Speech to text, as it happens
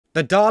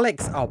The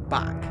Daleks are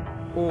back.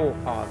 Or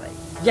are they?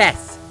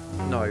 Yes!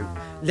 No.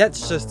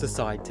 Let's just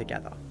decide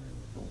together.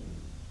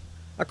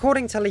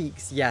 According to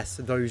leaks, yes,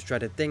 those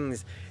dreaded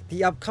things,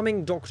 the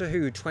upcoming Doctor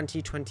Who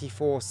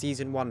 2024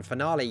 Season 1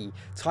 finale,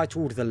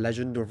 titled The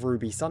Legend of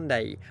Ruby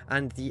Sunday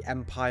and the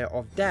Empire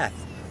of Death,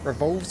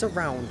 revolves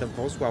around the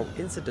Roswell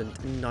incident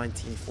in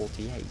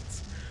 1948.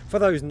 For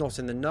those not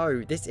in the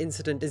know, this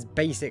incident is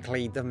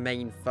basically the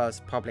main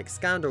first public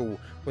scandal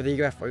with a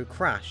UFO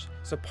crash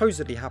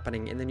supposedly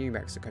happening in the New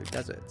Mexico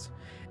desert.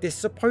 This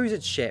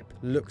supposed ship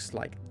looks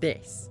like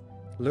this.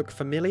 Look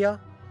familiar?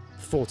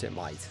 Thought it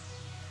might.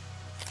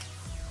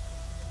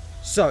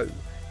 So,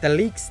 the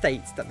leak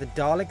states that the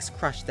Daleks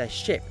crashed their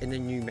ship in the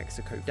New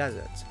Mexico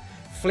desert,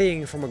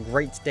 fleeing from a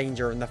great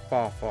danger in the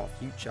far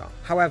future.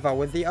 However,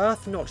 with the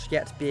Earth not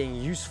yet being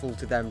useful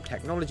to them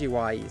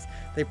technology-wise,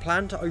 they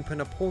plan to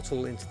open a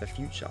portal into the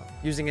future,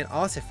 using an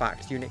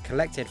artifact unit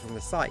collected from the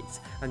site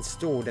and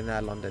stored in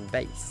their London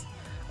base.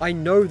 I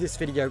know this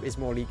video is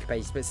more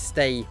leak-based, but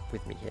stay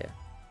with me here.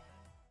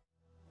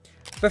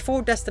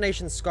 Before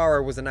Destination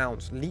Skaro was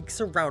announced, leaks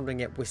surrounding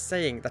it were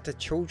saying that a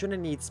Children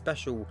in Need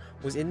special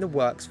was in the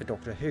works for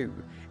Doctor Who,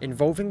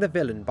 involving the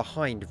villain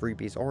behind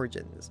Ruby's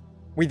origins.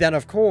 We then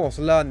of course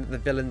learn that the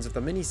villains of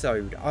the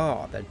minisode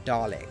are the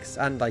Daleks,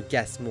 and I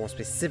guess more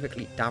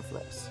specifically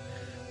Davros.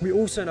 We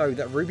also know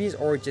that Ruby's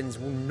origins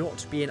will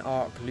not be an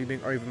arc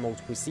looming over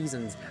multiple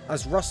seasons,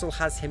 as Russell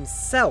has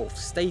himself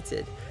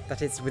stated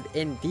that it's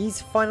within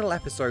these final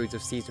episodes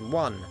of Season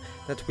 1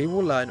 that we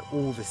will learn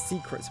all the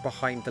secrets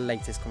behind the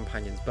latest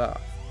companion's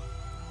birth.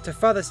 To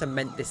further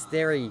cement this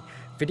theory,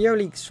 video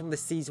leaks from the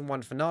Season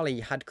 1 finale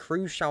had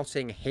crew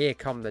shouting "Here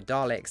come the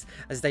Daleks"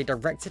 as they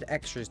directed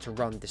extras to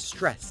run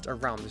distressed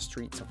around the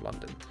streets of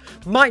London.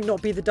 Might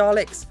not be the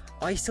Daleks.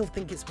 I still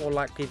think it's more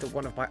likely that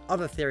one of my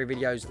other theory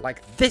videos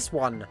like this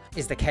one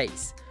is the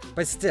case,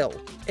 but still,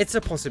 it's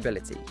a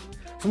possibility.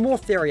 For more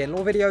theory and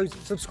lore videos,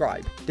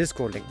 subscribe,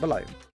 Discord link below.